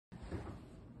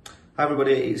Hi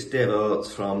everybody, it's David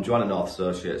Oates from Joanna North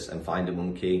Associates and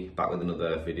FinderMonkey, back with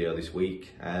another video this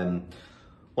week.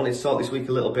 Wanted to talk this week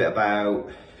a little bit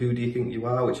about Who Do You Think You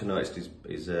Are, which I noticed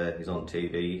is on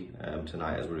TV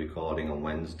tonight as we're recording on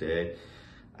Wednesday.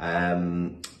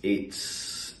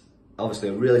 It's obviously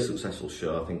a really successful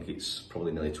show. I think it's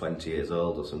probably nearly 20 years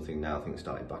old or something now. I think it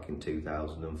started back in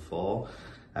 2004.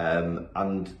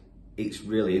 And it's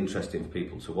really interesting for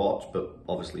people to watch, but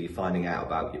obviously you're finding out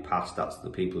about your past. That's the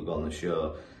people who go on the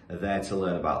show are there to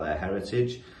learn about their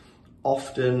heritage.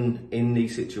 Often in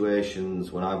these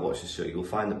situations, when I watch the show, you'll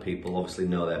find that people obviously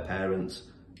know their parents,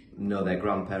 know their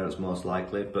grandparents most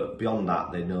likely, but beyond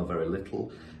that they know very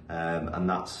little, and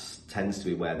that tends to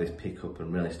be where they pick up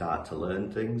and really start to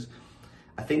learn things.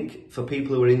 I think for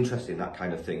people who are interested in that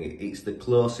kind of thing, it's the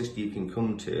closest you can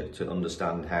come to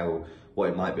understand what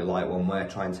it might be like when we're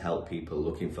trying to help people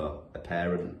looking for a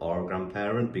parent or a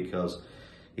grandparent, because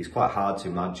it's quite hard to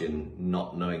imagine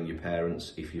not knowing your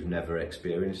parents if you've never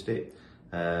experienced it.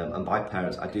 And by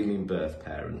parents, I do mean birth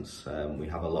parents. We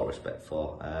have a lot of respect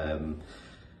for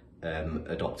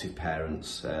adoptive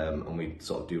parents, and we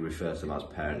sort of do refer to them as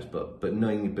parents, but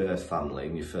knowing your birth family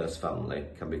and your first family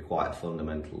can be quite a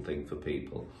fundamental thing for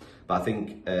people. But I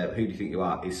think Who Do You Think You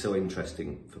Are is so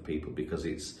interesting for people because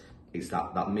it's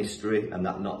that mystery and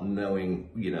that not knowing,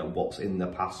 what's in the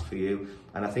past for you.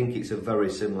 And I think it's a very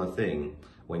similar thing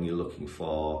when you're looking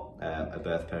for a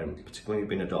birth parent, particularly when you've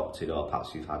been adopted or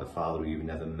perhaps you've had a father who you've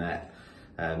never met.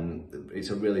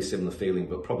 It's a really similar feeling,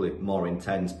 but probably more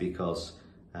intense because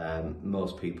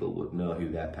most people would know who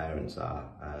their parents are.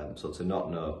 So to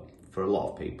not know, for a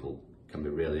lot of people, can be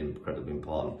really incredibly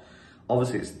important.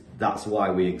 Obviously, that's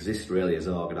why we exist really as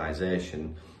an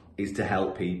organisation, is to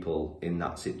help people in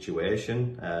that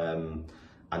situation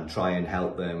and try and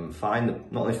help them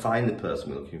not only find the person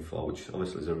we're looking for, which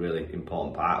obviously is a really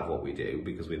important part of what we do,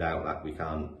 because without that we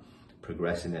can't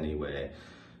progress in any way,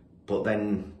 but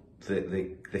then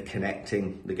the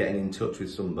connecting, the getting in touch with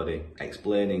somebody,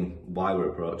 explaining why we're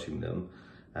approaching them,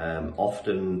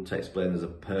 often to explain there's a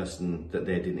person that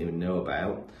they didn't even know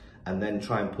about, and then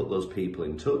try and put those people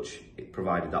in touch,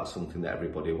 provided that's something that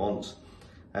everybody wants.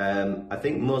 I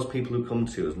think most people who come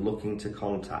to us looking to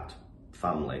contact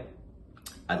family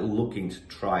and looking to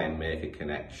try and make a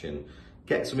connection,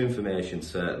 get some information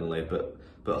certainly, but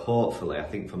hopefully I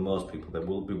think for most people they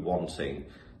will be wanting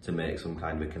to make some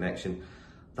kind of a connection.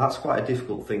 That's quite a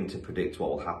difficult thing to predict what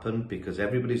will happen, because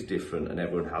everybody's different and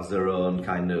everyone has their own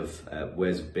kind of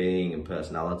ways of being and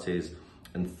personalities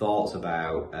and thoughts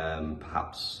about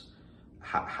perhaps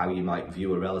how you might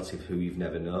view a relative who you've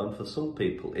never known. For some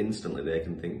people, instantly they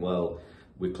can think, well,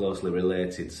 we're closely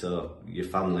related, so your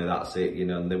family, that's it,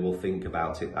 and they will think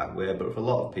about it that way. But for a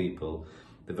lot of people,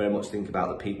 they very much think about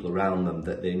the people around them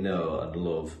that they know and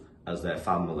love as their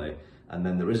family, and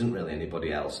then there isn't really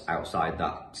anybody else outside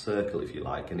that circle, if you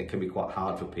like, and it can be quite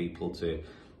hard for people to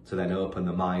then open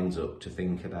their minds up to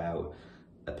think about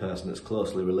a person that's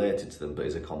closely related to them but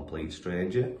is a complete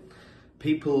stranger.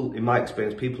 People, in my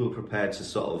experience, people who are prepared to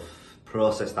sort of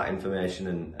process that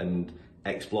information and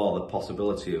explore the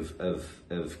possibility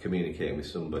of communicating with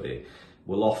somebody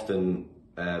will often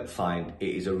find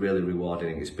it is a really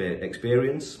rewarding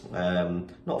experience.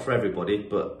 Not for everybody,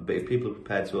 but if people are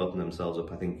prepared to open themselves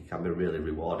up, I think it can be a really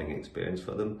rewarding experience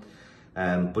for them.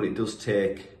 But it does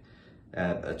take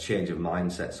a change of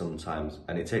mindset sometimes,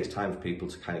 and it takes time for people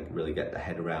to kind of really get their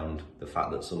head around the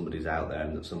fact that somebody's out there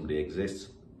and that somebody exists.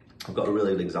 I've got a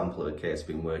really good example of a case I've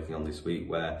been working on this week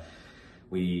where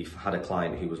we've had a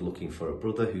client who was looking for a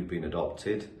brother who'd been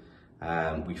adopted.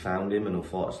 We found him and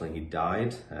unfortunately he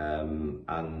died,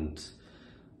 and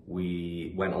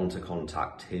we went on to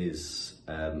contact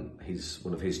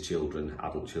one of his children,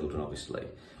 adult children obviously,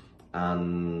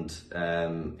 and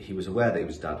he was aware that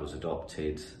his dad was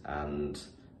adopted and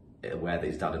aware that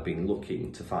his dad had been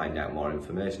looking to find out more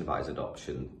information about his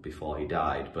adoption before he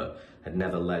died, but had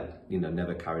never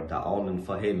carried that on. And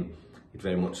for him, he'd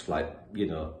very much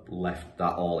left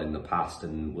that all in the past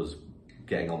and was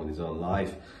getting on with his own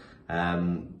life.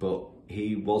 But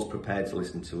he was prepared to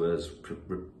listen to us,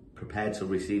 prepared to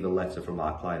receive a letter from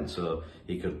our client so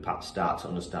he could perhaps start to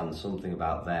understand something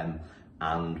about them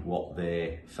and what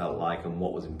they felt like and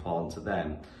what was important to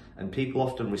them. And people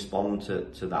often respond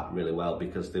to that really well,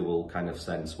 because they will kind of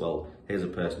sense, well, here's a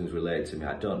person who's related to me,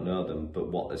 I don't know them, but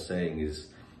what they're saying is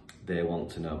they want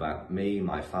to know about me,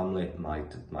 my family,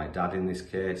 my dad in this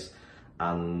case.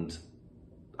 And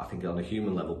I think on a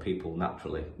human level, people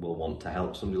naturally will want to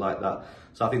help somebody like that.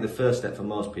 So I think the first step for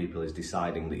most people is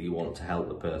deciding that you want to help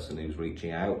the person who's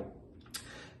reaching out.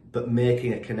 but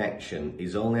making a connection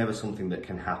is only ever something that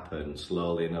can happen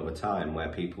slowly and over time, where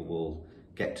people will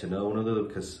get to know one another,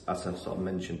 because as I've sort of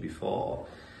mentioned before,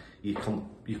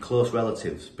 you're close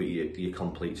relatives, but you're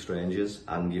complete strangers,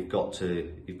 and you've got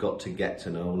to get to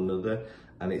know one another.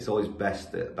 And it's always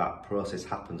best that that process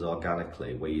happens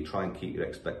organically, where you try and keep your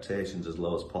expectations as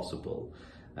low as possible,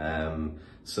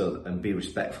 and be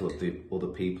respectful of the other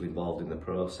people involved in the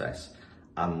process,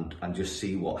 and just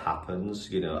see what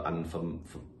happens, you know. And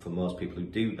for most people who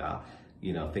do that,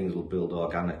 you know, things will build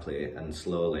organically and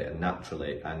slowly and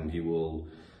naturally, and you will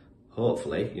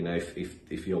hopefully, you know,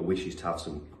 if your wish is to have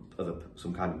some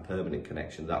kind of permanent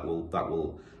connection, that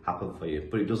will happen for you.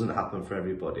 But it doesn't happen for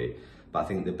everybody. But I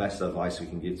think the best advice we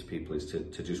can give to people is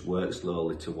to just work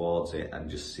slowly towards it and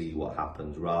just see what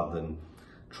happens, rather than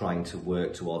trying to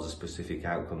work towards a specific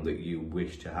outcome that you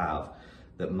wish to have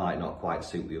that might not quite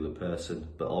suit the other person.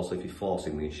 But also, if you're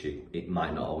forcing the issue, it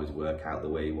might not always work out the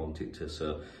way you want it to.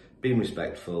 So being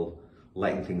respectful,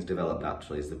 letting things develop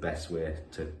naturally is the best way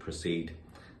to proceed.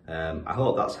 I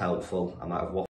hope that's helpful. I might have